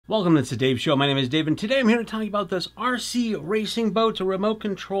Welcome to the Dave Show. My name is Dave, and today I'm here to talk about this RC racing boat. It's a remote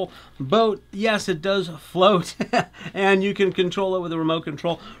control boat. Yes, it does float, and you can control it with a remote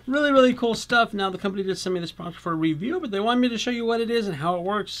control. Really, really cool stuff. Now, the company did send me this product for a review, but they wanted me to show you what it is and how it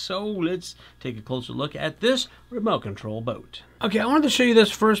works. So let's take a closer look at this remote control boat. Okay, I wanted to show you this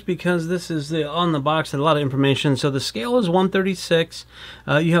first because this is on the box, a lot of information. So the scale is 136.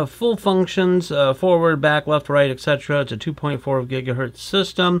 You have full functions, forward, back, left, right, etc. It's a 2.4 gigahertz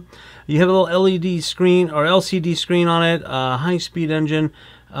system. You have a little LED screen or LCD screen on it, high-speed engine,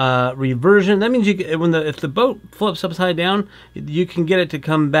 reversion. That means if the boat flips upside down, you can get it to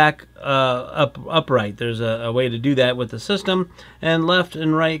come back upright. There's a way to do that with the system. And left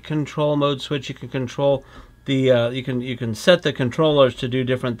and right control mode switch. You can control the you can set the controllers to do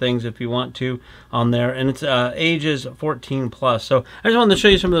different things if you want to on there, and it's ages 14 plus. So I just wanted to show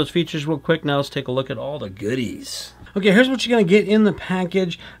you some of those features real quick. Now let's take a look at all the goodies. Okay, here's what you're going to get in the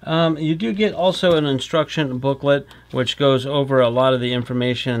package. You do get also an instruction booklet which goes over a lot of the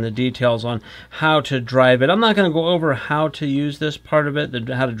information and the details on how to drive it. I'm not going to go over how to use this part of it,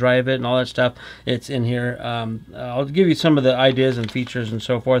 how to drive it and all that stuff. It's in here. I'll give you some of the ideas and features and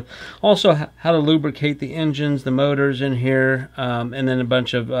so forth. Also, how to lubricate the engines, the motors in here, and then a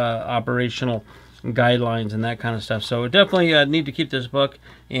bunch of operational guidelines and that kind of stuff. So definitely need to keep this book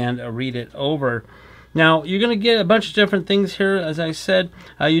and read it over. Now, you're going to get a bunch of different things here. As I said,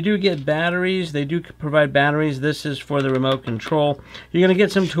 you do get batteries. They do provide batteries. This is for the remote control. You're going to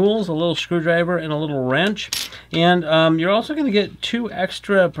get some tools, a little screwdriver and a little wrench. And you're also going to get 2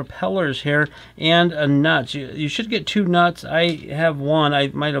 extra propellers here and a nuts. You should get 2 nuts. I have one. I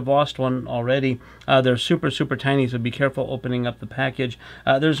might have lost one already. They're super, super tiny, so be careful opening up the package.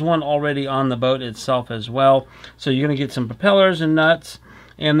 There's one already on the boat itself as well. So you're going to get some propellers and nuts.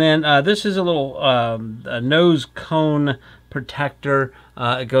 And then this is a little nose cone protector.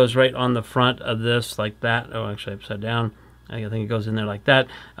 It goes right on the front of this like that. Oh, actually upside down. I think it goes in there like that.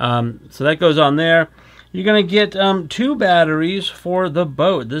 So that goes on there. You're going to get 2 batteries for the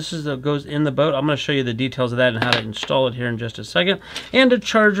boat. This is goes in the boat. I'm going to show you the details of that and how to install it here in just a second. And a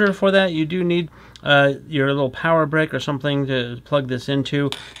charger for that. You do need your little power brick or something to plug this into.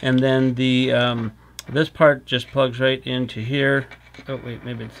 And then the this part just plugs right into here. Oh wait,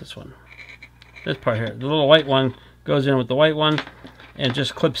 maybe it's this one. This part here. The little white one goes in with the white one and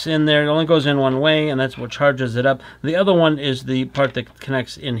just clips in there. It only goes in one way, and that's what charges it up. The other one is the part that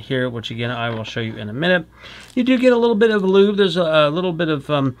connects in here, which again I will show you in a minute. You do get a little bit of lube. There's a little bit of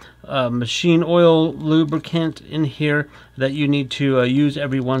machine oil lubricant in here that you need to use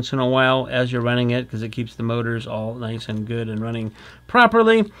every once in a while as you're running it, because it keeps the motors all nice and good and running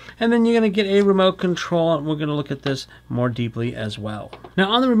properly. And then you're going to get a remote control, and we're going to look at this more deeply as well. Now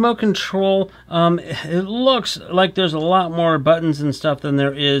on the remote control, it looks like there's a lot more buttons and stuff than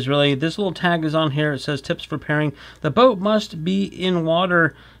there is really. This little tag is on here. It says tips for pairing. The boat must be in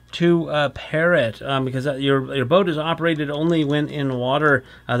water to pair it, because your boat is operated only when in water.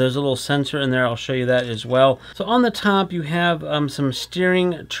 There's a little sensor in there. I'll show you that as well. So on the top you have some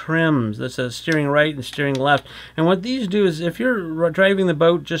steering trims. That says steering right and steering left. And what these do is if you're driving the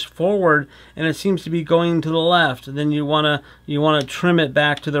boat just forward and it seems to be going to the left, then you wanna trim it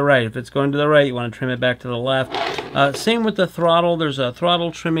back to the right. If it's going to the right, you want to trim it back to the left. Same with the throttle. There's a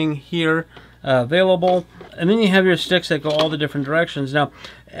throttle trimming here available, and then you have your sticks that go all the different directions. Now,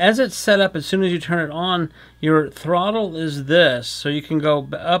 as it's set up, as soon as you turn it on, your throttle is this, so you can go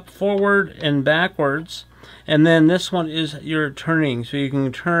up, forward, and backwards, and then this one is your turning, so you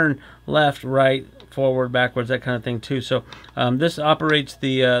can turn left, right, forward, backwards, that kind of thing too. So this operates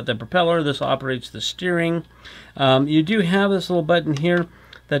the propeller. This operates the steering. You do have this little button here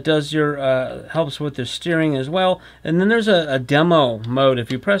that does your helps with the steering as well. And then there's a demo mode.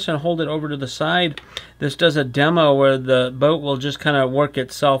 If you press and hold it over to the side, this does a demo where the boat will just kind of work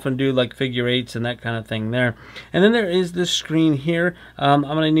itself and do like figure eights and that kind of thing there. And then there is this screen here. I'm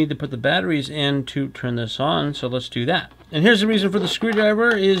going to need to put the batteries in to turn this on, so let's do that. And here's the reason for the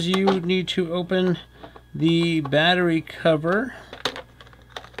screwdriver is you need to open the battery cover.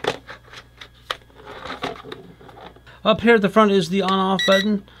 Up here at the front is the on-off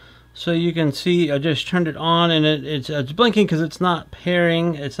button. So you can see I just turned it on, and it's blinking because it's not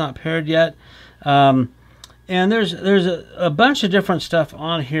pairing. It's not paired yet. And there's a bunch of different stuff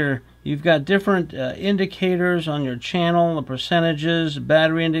on here. You've got different indicators on your channel, the percentages,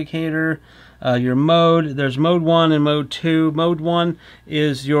 battery indicator, your mode. There's mode 1 and mode 2. Mode 1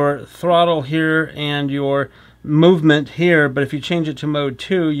 is your throttle here and your movement here, but if you change it to mode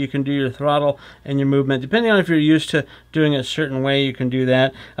 2, you can do your throttle and your movement. Depending on if you're used to doing it a certain way, you can do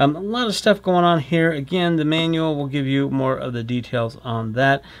that. A lot of stuff going on here. Again, the manual will give you more of the details on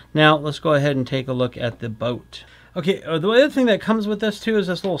that. Now, let's go ahead and take a look at the boat. Okay, the other thing that comes with this too is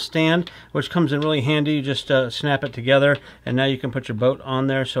this little stand, which comes in really handy. You just snap it together, and now you can put your boat on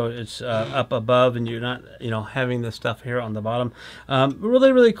there, so it's up above, and you're not, having the stuff here on the bottom.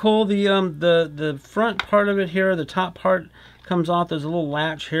 Really, really cool. The front part of it here, the top part comes off. There's a little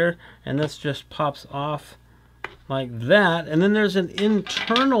latch here, and this just pops off like that. And then there's an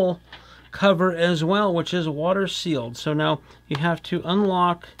internal cover as well, which is water sealed. So now you have to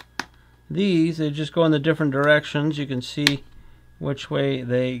unlock these. They just go in the different directions. You can see which way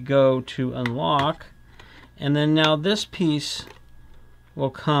they go to unlock. And then now this piece will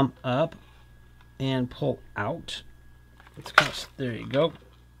come up and pull out. There you go.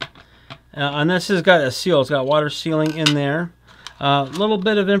 And this has got a seal. It's got water sealing in there. A little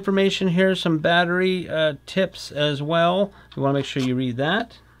bit of information here, some battery tips as well. You want to make sure you read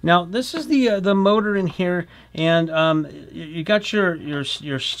that. Now this is the motor in here, and you got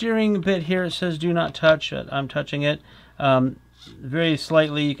your steering bit here. It says do not touch. I'm touching it very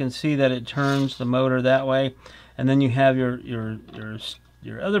slightly. You can see that it turns the motor that way, and then you have your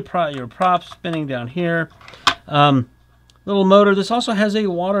other prop spinning down here. Little motor. This also has a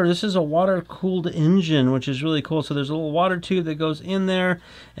water. This is a water-cooled engine, which is really cool. So there's a little water tube that goes in there,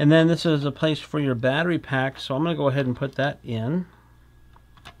 and then this is a place for your battery pack. So I'm going to go ahead and put that in.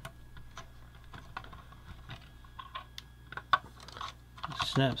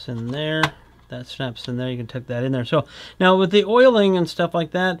 Snaps in there. That snaps in there. You can tuck that in there. So now with the oiling and stuff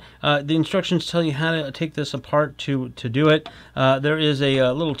like that, the instructions tell you how to take this apart to do it. There is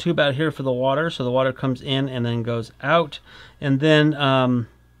a little tube out here for the water, so the water comes in and then goes out. And then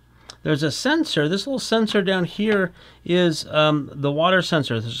there's a sensor. This little sensor down here is the water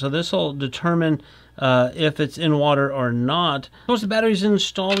sensor. So this will determine if it's in water or not. Once the battery's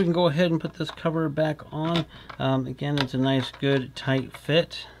installed, we can go ahead and put this cover back on. Again, it's a nice, good, tight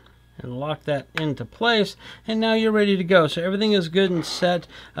fit. And lock that into place, and now you're ready to go. So everything is good and set.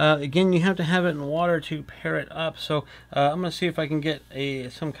 Again, you have to have it in water to pair it up. So I'm going to see if I can get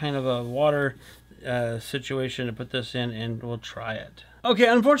some kind of a water situation to put this in, and we'll try it. Okay,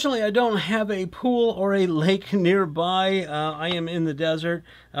 unfortunately I don't have a pool or a lake nearby. I am in the desert,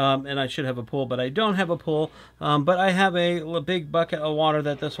 and I should have a pool, but I don't have a pool. But I have a big bucket of water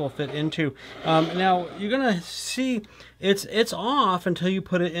that this will fit into. Now you're gonna see it's off until you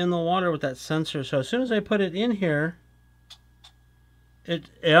put it in the water with that sensor. So as soon as I put it in here, I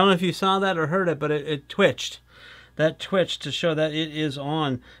don't know if you saw that or heard it, but it twitched. That twitched to show that it is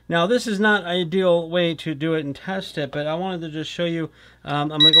on. Now this is not an ideal way to do it and test it, but I wanted to just show you. I'm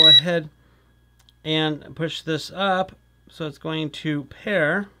going to go ahead and push this up, so it's going to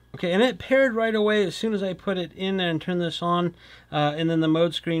pair. Okay, and it paired right away as soon as I put it in there and turn this on, and then the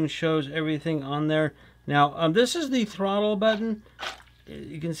mode screen shows everything on there. Now this is the throttle button.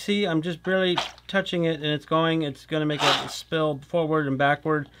 You can see I'm just barely touching it, and it's going to make a spill forward and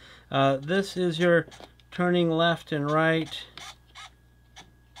backward. This is your turning left and right.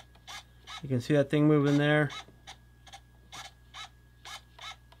 You can see that thing moving there.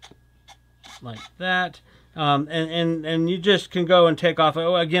 Like that. And you just can go and take off.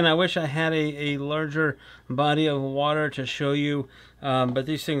 Oh, again, I wish I had a larger body of water to show you, but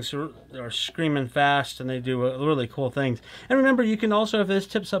these things are screaming fast, and they do really cool things. And remember, you can also, if this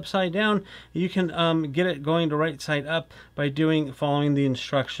tips upside down, you can get it going to right side up by following the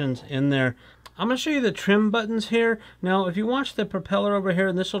instructions in there. I'm going to show you the trim buttons here. Now, if you watch the propeller over here,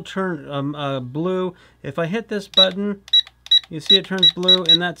 and this will turn blue. If I hit this button, you see it turns blue,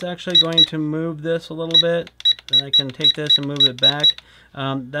 and that's actually going to move this a little bit. And I can take this and move it back.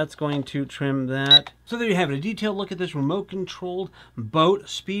 That's going to trim that. So there you have it, a detailed look at this remote-controlled boat,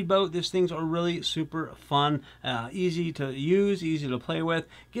 speedboat. These things are really super fun, easy to use, easy to play with.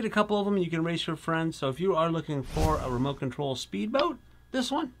 Get a couple of them, and you can race your friends. So if you are looking for a remote-control speedboat, this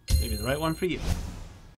one may be the right one for you.